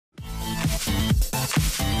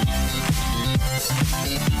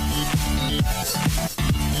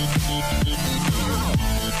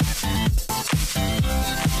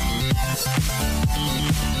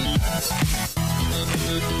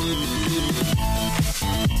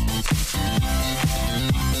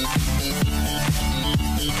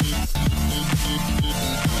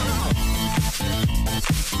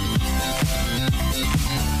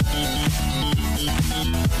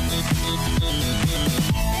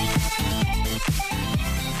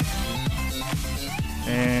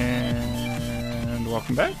And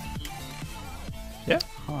welcome back. Yeah.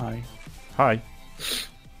 Hi. Hi.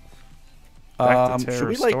 Back to Terra should we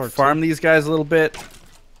Restore, like farm these guys a little bit?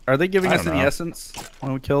 Are they giving I us don't any know. essence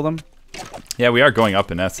when we kill them? Yeah, we are going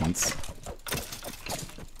up in essence.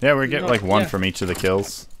 Yeah, we get like one yeah. from each of the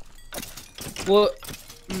kills. Well,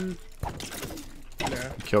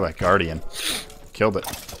 Kill that guardian. Killed it.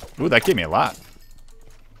 Ooh, that gave me a lot.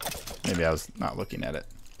 Maybe I was not looking at it.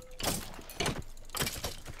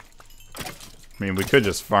 I mean, we could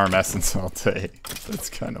just farm essence all day. That's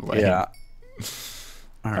kind of lame. Yeah.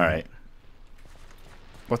 All right.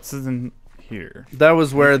 What's in here? That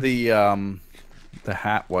was where the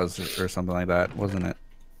hat was, or something like that, wasn't it?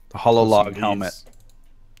 The hollow log helmet.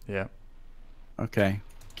 Yeah. Okay.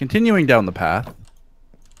 Continuing down the path.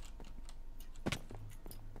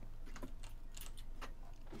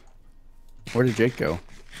 Where did Jake go?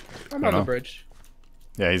 I'm on the bridge.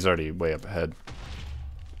 Yeah, he's already way up ahead.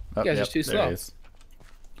 Oh, You guys are too there slow. he is.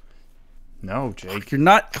 No, Jake. You're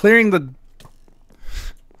not clearing the...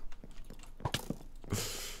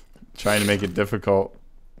 Trying to make it difficult.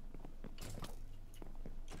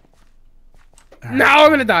 Now I'm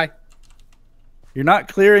gonna die. You're not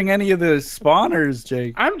clearing any of the spawners,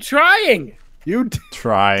 Jake. I'm trying. You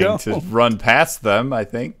Trying to run past them, I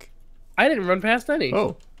think. I didn't run past any.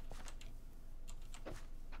 Oh.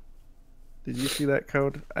 Did you see that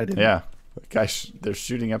code? I didn't. Yeah. Guys, they're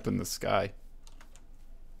shooting up in the sky.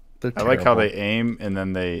 They're I like how terrible. they aim and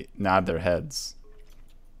then they nod their heads.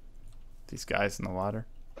 These guys in the water.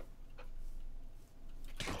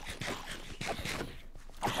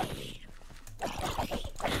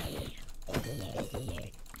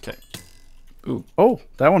 Okay. Ooh. Oh,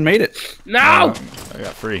 that one made it. No. I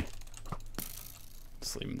got free.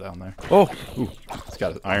 Just leave him down there. Oh. Ooh. He's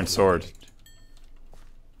got an iron sword.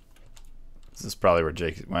 This is probably where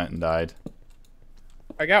Jake went and died.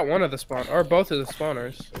 I got one of the spawn, or both of the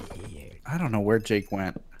spawners. I don't know where Jake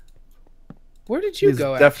went. Where did you He's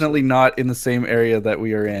go? definitely not in the same area that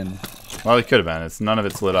we are in. Well, he could have been. None of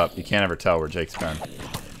it's lit up. You can't ever tell where Jake's been.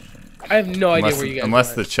 I have no idea where you guys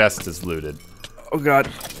Unless the went. chest is looted. Oh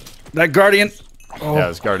god. That guardian. Oh. Yeah,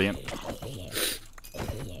 it's Guardian.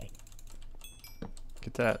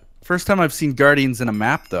 Get that. First time I've seen guardians in a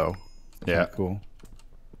map though. Yeah. Cool.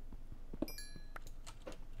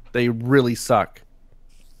 They really suck.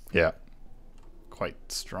 Yeah. Quite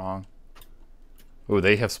strong. Oh,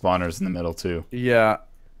 they have spawners in the middle too. Yeah.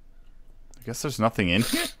 I guess there's nothing in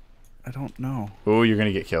here? I don't know. Oh, you're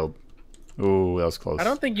gonna get killed. Oh, that was close. I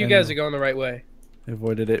don't think you I guys know. are going the right way. I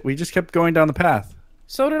avoided it. We just kept going down the path.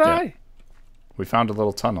 So did Yeah. I. We found a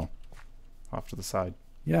little tunnel off to the side.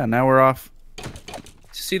 Yeah, now we're off Did you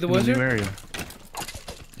see the in a wizard? new area.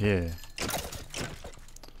 Yeah.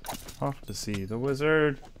 Off to see the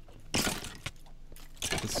wizard.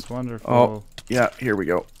 It's wonderful. Oh, yeah, here we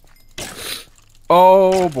go.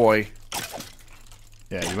 Oh boy.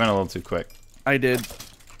 Yeah, you went a little too quick. I did.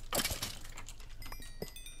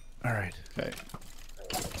 All right. Okay.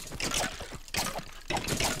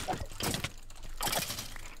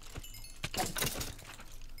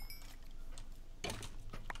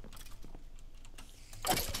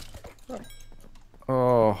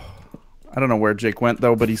 Oh, I don't know where Jake went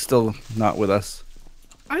though, but he's still not with us.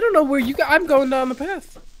 I don't know where you got. I'm going down the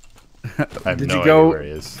path. I have Did no you idea go where he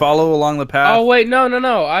is. follow along the path? Oh wait, no.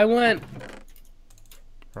 I went.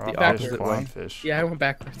 Raw opposite fish, way. blind fish. Yeah, I went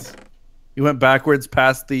backwards. You went backwards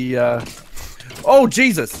past the. Oh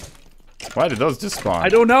Jesus! Why did those just spawn? I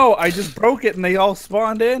don't know. I just broke it and they all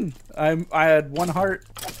spawned in. I had one heart.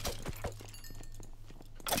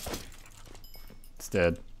 It's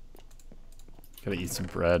dead. Gotta eat some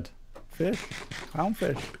bread. Fish,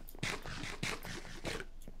 clownfish.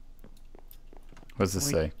 What does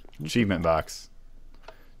this Wait. say? Achievement box.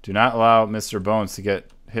 Do not allow Mr. Bones to get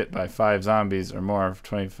hit by 5 zombies or more of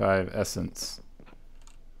 25 essence.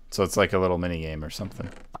 So it's like a little mini game or something.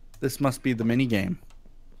 This must be the mini game.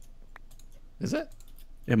 Is it?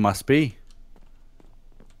 It must be.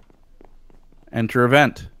 Enter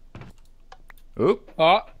event. Oop.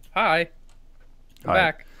 Oh, hi. I'm Hi.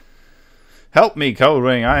 back. Help me, Cold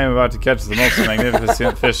Ring. I am about to catch the most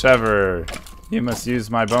magnificent fish ever. You must use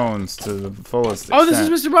my bones to the fullest extent. Oh, this is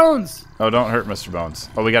Mr. Bones! Oh, don't hurt Mr. Bones.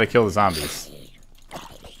 Oh, we gotta kill the zombies.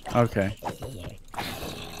 Okay.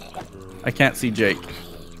 I can't see Jake.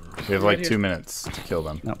 We have like 2 minutes to kill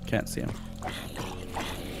them. Nope, can't see him.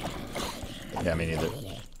 Yeah, me neither.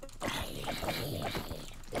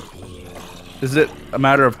 Is it a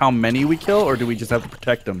matter of how many we kill, or do we just have to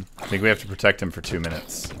protect them? I think we have to protect them for 2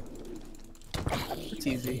 minutes. It's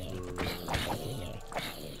easy.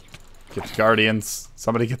 Get the guardians.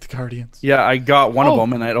 Somebody get the guardians. Yeah, I got one of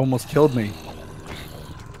them, and it almost killed me.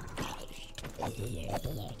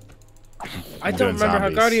 I don't remember how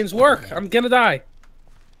guardians work. I'm gonna die.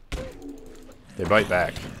 They bite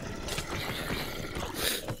back.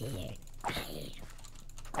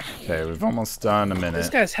 Okay, we've almost done a minute. This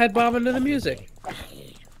guy's head bobbing to the music.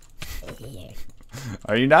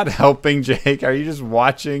 Are you not helping, Jake? Are you just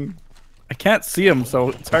watching? I can't see him, so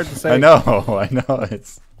it's hard to say. I know. I know.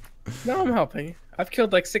 It's. No, I'm helping. I've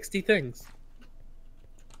killed like 60 things.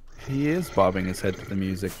 He is bobbing his head to the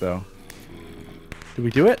music, though. Did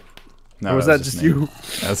we do it? No, or was that just me. you?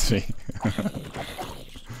 That's me.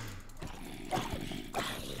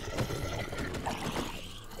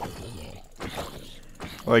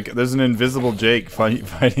 Like, there's an invisible Jake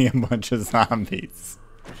fighting a bunch of zombies.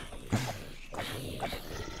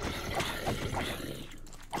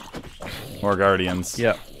 More guardians.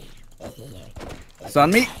 Yep. It's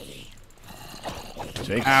on me.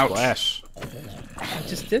 Jake, Ouch. splash. I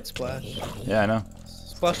just did splash. Yeah, I know.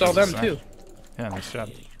 Splashed all them too. Yeah, nice job.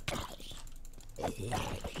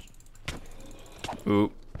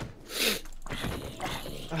 Ooh.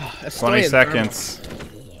 20 seconds.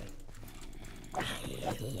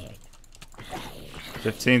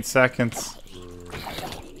 15 seconds.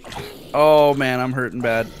 Oh man, I'm hurting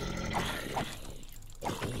bad.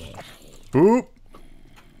 Oop.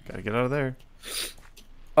 Gotta get out of there.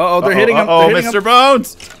 Uh-oh, they're hitting him. Oh, They're hitting Mr.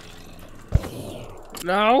 Bones!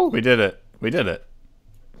 No. We did it. We did it.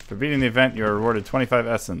 For beating the event, you are rewarded 25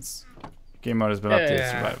 essence. Game mode has been updated to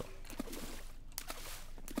survival.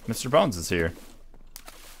 Mr. Bones is here.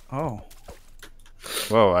 Oh.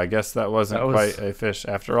 Whoa, I guess that wasn't quite a fish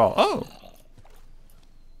after all. Oh!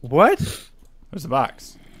 What? There's a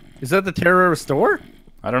box. Is that the Terra Restore?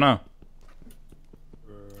 I don't know.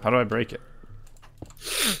 How do I break it?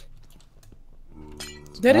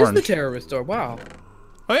 That is the Terra Restore. Wow.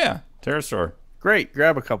 Oh yeah, Terra Restore. Great,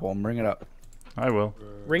 grab a couple and bring it up. I will.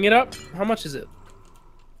 Ring it up. How much is it?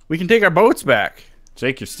 We can take our boats back.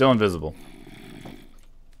 Jake, you're still invisible.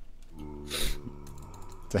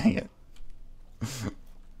 Dang it.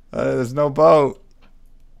 There's no boat.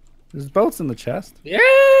 There's boats in the chest.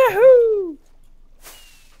 Yahoo!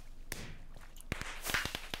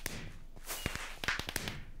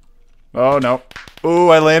 Oh no. Ooh,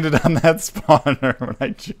 I landed on that spawner when I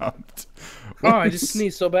jumped. Oh, I just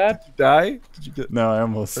sneezed so bad. Did you die? Did you get... No, I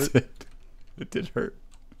almost did. It did hurt.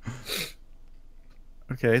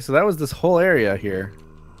 Okay, so that was this whole area here.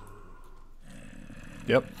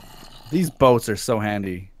 Yep. These boats are so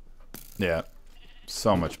handy. Yeah.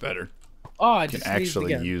 So much better. Oh, I You just can sneezed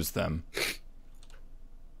actually again. use them.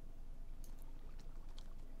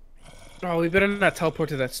 Oh, we better not teleport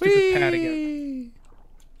to that stupid pad again.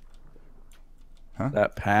 Huh?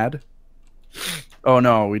 That pad? Oh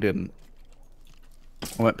no, we didn't.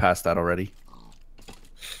 I went past that already.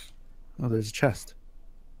 Oh, there's a chest.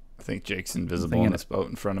 I think Jake's invisible in this boat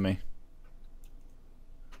in front of me.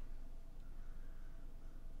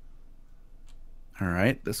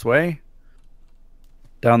 Alright, this way.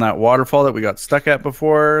 Down that waterfall that we got stuck at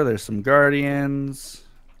before. There's some guardians.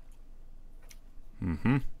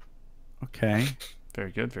 Mm-hmm. Okay.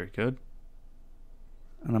 Very good, very good.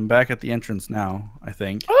 And I'm back at the entrance now, I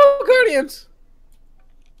think. Oh, Guardians!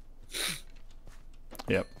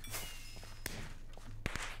 Yep.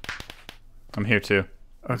 I'm here too.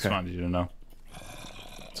 I just Okay. wanted you to know.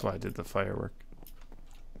 That's why I did the firework.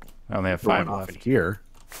 I only have Going 5 off in left. here.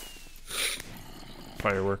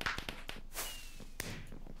 Firework.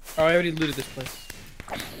 Oh, I already looted this place.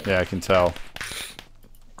 Yeah, I can tell.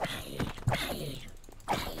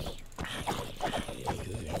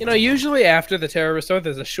 You know, usually after the Terra Restore,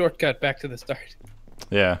 there's a shortcut back to the start.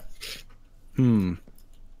 Yeah. I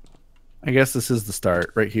guess this is the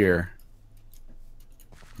start, right here.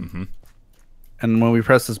 Mm-hmm. And when we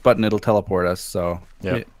press this button, it'll teleport us, so...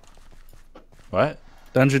 Yep. What?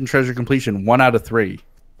 Dungeon treasure completion, 1 out of 3.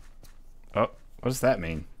 Oh, what does that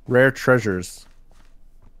mean? Rare treasures.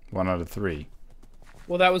 1 out of 3.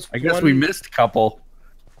 Well, that was I guess we missed a couple.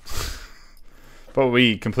 But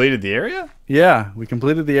we completed the area? Yeah, we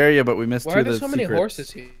completed the area, but we missed Why 2 are of the there so many secrets.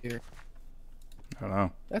 horses here? I don't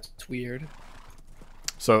know. That's weird.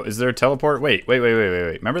 So is there a teleport? Wait.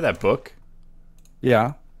 Remember that book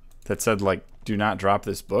Yeah, that said, like, do not drop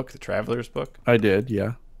this book, the Traveler's book? I did.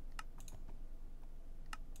 Yeah.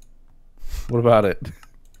 What about it?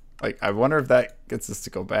 Like, I wonder if that gets us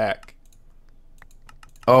to go back.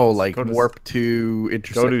 Oh, like go to- warp to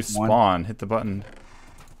intersect Go to one? spawn. Hit the button.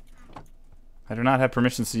 I do not have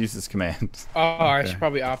permissions to use this command. Oh, I Okay. should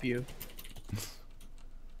probably op you.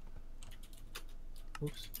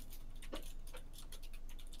 Oops.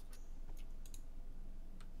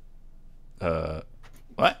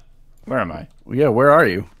 What? Where am I? Yeah, where are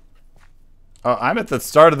you? Oh, I'm at the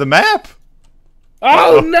start of the map.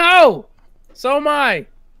 Oh no! So am I.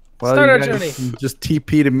 Start you our guys journey. can just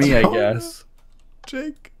TP to me, I guess.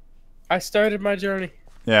 Jake. I started my journey.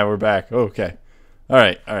 Yeah, we're back. Okay. All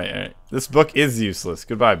right. This book is useless.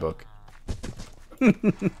 Goodbye, book. I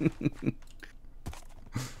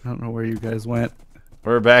don't know where you guys went.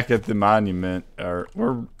 We're back at the monument, or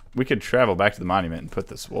we could travel back to the monument and put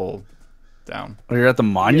this wool down. Oh, you're at the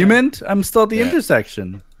monument? I'm still at the Yeah.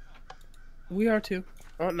 intersection. We are too.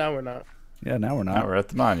 Oh, now we're not. Yeah, now we're Now not. we're at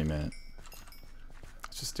the monument.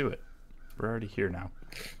 Let's just do it. We're already here now.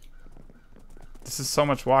 This is so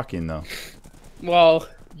much walking, though. Well,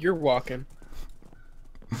 you're walking.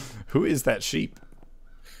 Who is that sheep?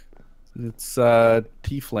 It's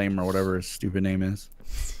T-Flame or whatever his stupid name is.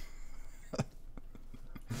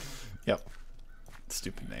 Yep.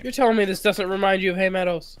 Stupid name. You're telling me this doesn't remind you of Hay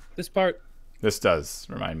Meadows? This part? This does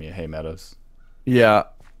remind me of Hay Meadows. Yeah,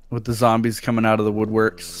 with the zombies coming out of the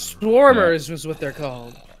woodworks. Swarmers was what they're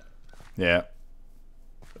called. Yeah.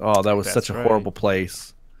 Oh, that was That's such a right. horrible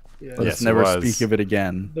place. Yeah. Let Yes, us it never was. speak of it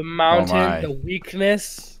again. The mountain, my. the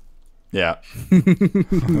weakness. Yeah.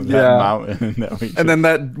 That Yeah. mountain that we And then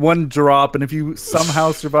that one drop, and if you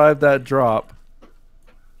somehow survive that drop,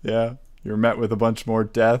 yeah, you're met with a bunch more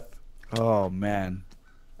death. oh man.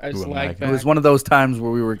 I just Ooh, lagged it back. It was one of those times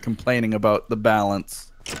where we were complaining about the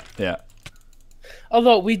balance. Yeah.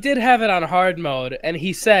 Although we did have it on hard mode, and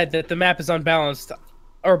he said that the map is unbalanced,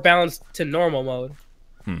 or balanced to normal mode.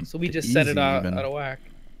 So we just set it Easy out even. of whack.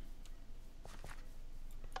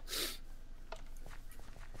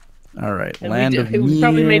 All right, And land of we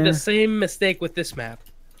probably made Mir. the same mistake with this map.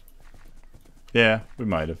 Yeah, we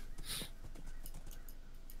might have.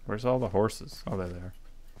 Where's all the horses? Oh, they're there.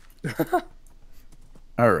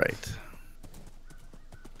 All right.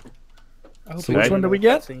 I hope So we which don't one do know we that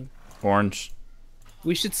get? scene. Orange.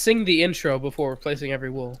 We should sing the intro before replacing every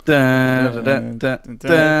wool. Dun, dun, dun, dun,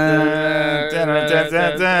 dun.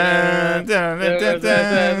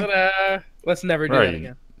 Let's never do Where are that you?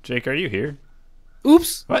 again. Jake, are you here?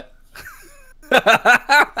 Oops. What?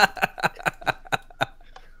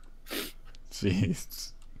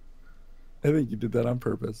 Jeez. I think you did that on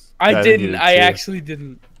purpose. I Yeah, I think you didn't. did I too. actually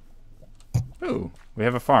didn't. Ooh, we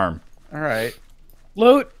have a farm. All right.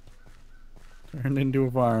 Loot. Turned into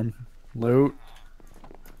a farm. Loot.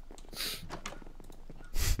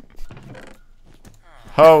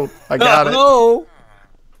 Hoe! I got it. Oh!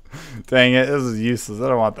 Dang it, this is useless. I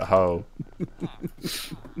don't want the hoe.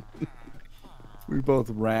 We both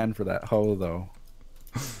ran for that hoe, though.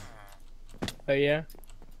 Oh yeah.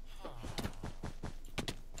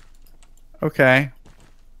 Okay.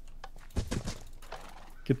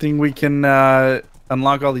 Good thing we can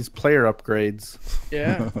unlock all these player upgrades.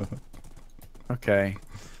 Yeah. Okay.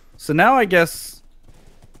 So now I guess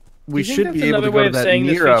we Do you think should that's be able to another go way to of that saying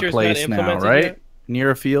this Nira feature's not place now, implemented right? yet?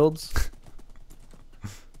 Nira Fields.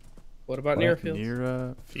 What about Nearfield?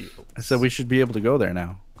 Nira Fields. I said we should be able to go there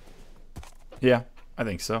now. Yeah, I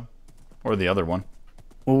think so. Or the other one.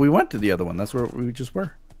 Well, we went to the other one. That's where we just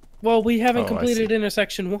were. Well, we haven't Oh, I completed see.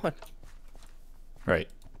 intersection 1. Right.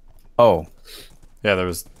 Oh. Yeah, there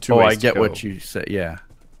was two Oh, ways I to get go. what you said. Yeah.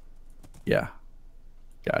 Yeah.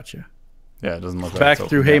 Gotcha. Yeah, it doesn't look like Back it's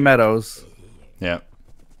through open Hay yet. Meadows. Yeah.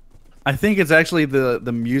 I think it's actually the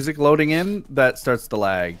music loading in that starts to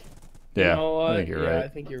lag. Yeah, You know what? I think you're Yeah, I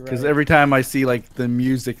right. think you're right. Because every time I see like the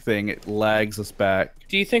music thing, it lags us back.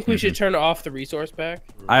 Do you think we should turn off the resource pack?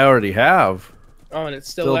 I already have. Oh, and it's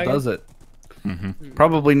still Still lagging? does it. Mm-hmm.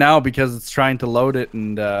 Probably now because it's trying to load it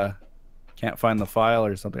and can't find the file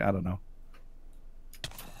or something. I don't know.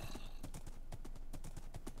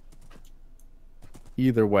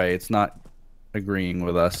 Either way, it's not agreeing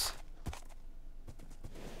with us.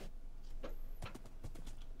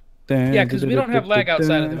 Yeah, because we don't have lag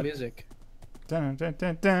outside of the music. Dun, dun,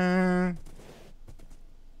 dun, dun.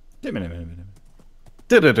 Dun, dun, dun,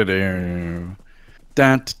 dun,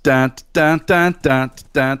 dun, dun,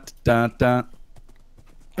 dun, dun, dun.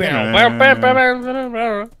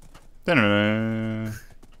 Dun-dun-dun.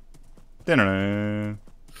 Dun-dun-dun.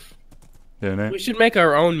 We should make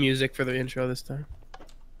our own music for the intro this time.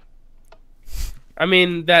 I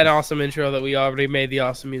mean, that awesome intro that we already made the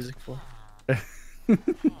awesome music for.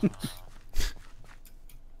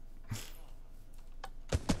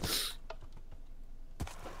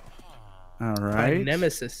 All My right.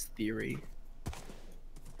 Nemesis Theory.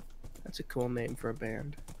 That's a cool name for a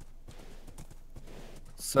band.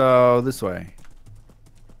 So this way.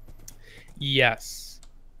 Yes.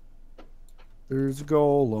 There's a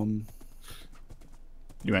golem.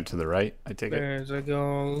 You went to the right, I take it? There's a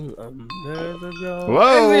golem. There's a golem.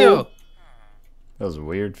 Whoa! That was a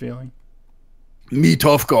weird feeling. Me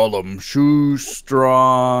tough golem. Shoe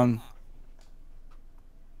strong.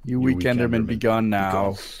 You weekenderman be gone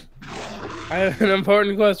now. I have an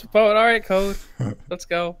important quest for Poet. Alright, Code. Let's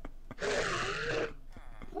go.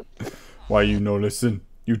 Why you no listen?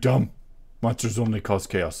 You dumb. Monsters only cause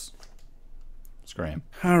chaos. Scram.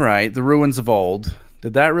 All right, the ruins of old.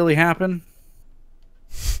 Did that really happen?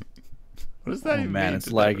 What does that Oh even man, mean? it's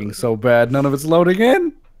Did that lagging really- so bad. None of it's loading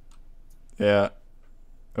in. Yeah.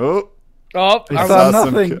 Oh. Oh, I I'm saw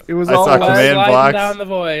some nothing. co- It was I all saw lag. command sliding blocks. down the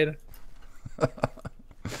void.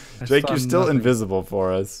 I Jake, saw you're still nothing. invisible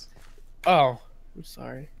for us. Oh, I'm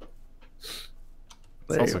sorry. It's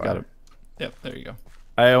There also you got are. a... Yep, there you go.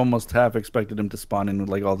 I almost half expected him to spawn in with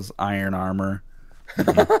like all this iron armor.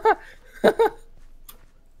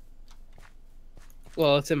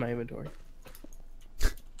 Well, it's in my inventory.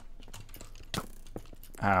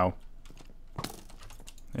 Ow.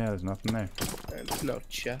 Yeah, there's nothing there. There's no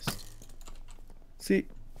chest. See,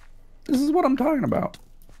 this is what I'm talking about.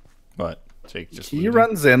 What? Jake just... He looting?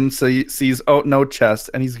 runs in, so he sees, oh, no chest,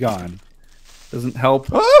 and he's gone. Doesn't help.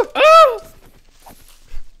 Ah! Oh!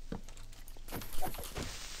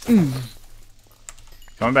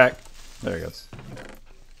 Coming back. There he goes.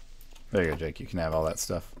 There you go, Jake. You can have all that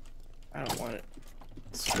stuff. I don't want it.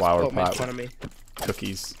 It's flower Don't make pot fun of me.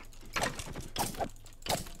 cookies.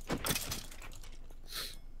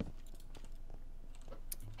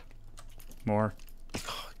 More.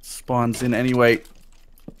 Spawns in anyway.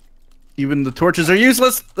 Even the torches are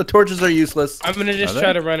useless. The torches are useless. I'm gonna just Are they?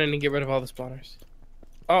 try to run in and get rid of all the spawners.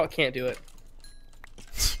 Oh, can't do it.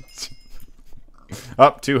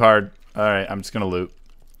 Up, too hard. Alright, I'm just gonna loot.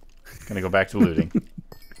 Gonna go back to looting.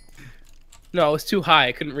 No, it was too high.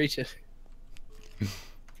 I couldn't reach it.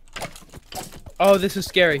 Oh, this is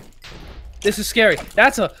scary. This is scary.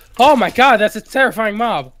 That's a... Oh my god, that's a terrifying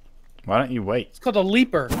mob. Why don't you wait? It's called a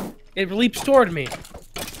leaper. It leaps toward me.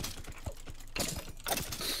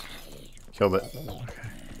 Killed it.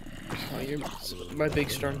 Oh, you're my big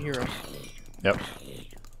strong hero. Yep.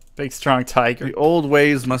 Big strong tiger. The old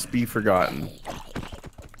ways must be forgotten.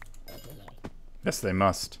 Yes, they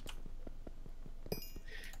must.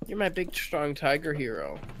 You're my big strong tiger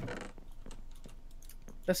hero.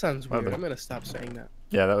 That sounds weird. Okay. I'm gonna stop saying that.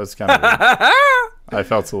 Yeah, that was kind of weird. I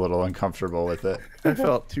felt a little uncomfortable with it. I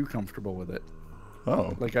felt too comfortable with it.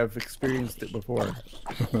 Oh. Like I've experienced it before.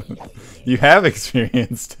 You have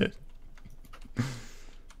experienced it.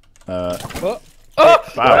 Oh!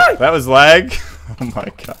 Wow, that was lag. Oh my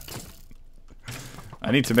god.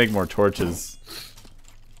 I need to make more torches.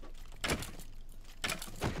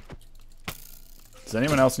 Does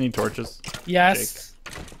anyone else need torches? Yes.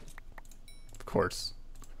 Of course.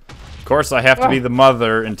 Of course, I have to be the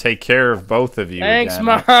mother and take care of both of you. Thanks,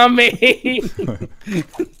 again. mommy.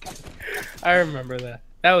 I remember that.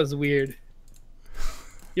 That was weird.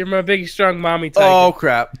 You're my big strong mommy tiger. Oh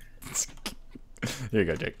crap! Here you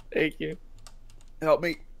go, Jake. Thank you. Help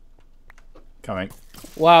me. Coming.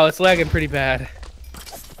 Wow, it's lagging pretty bad.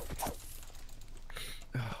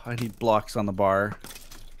 I need blocks on the bar.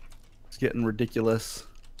 It's getting ridiculous.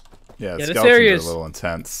 Yeah, the this skeletons area are a is- little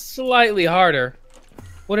intense. Slightly harder.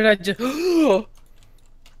 What did I just... You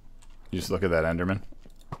just look at that Enderman.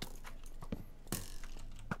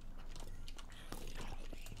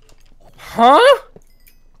 Huh?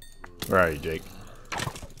 Where are you, Jake?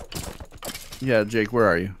 Yeah, Jake, where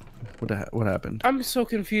are you? What happened? I'm so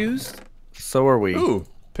confused. So are we. Ooh,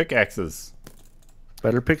 pickaxes.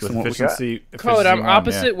 Better pick With some what we got. efficiency. Code, I'm efficiency one,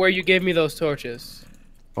 opposite yeah. where you gave me those torches.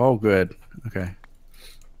 Oh, good. Okay.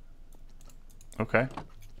 Okay.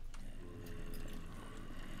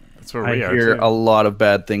 That's where I we are. hear Too. a lot of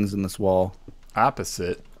bad things in this wall.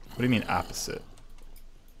 Opposite? What do you mean opposite?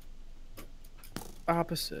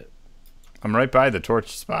 Opposite. I'm right by the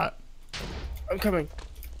torch spot. I'm coming.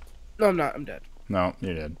 No, I'm not. I'm dead. No,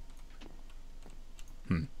 you're dead.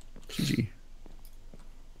 GG.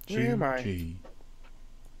 Where am I? GG.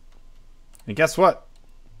 And guess what?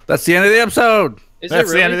 That's the end of the episode. Is That's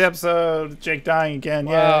it really? the end of the episode. Jake dying again.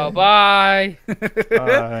 Wow, Yeah. bye.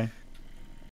 Bye.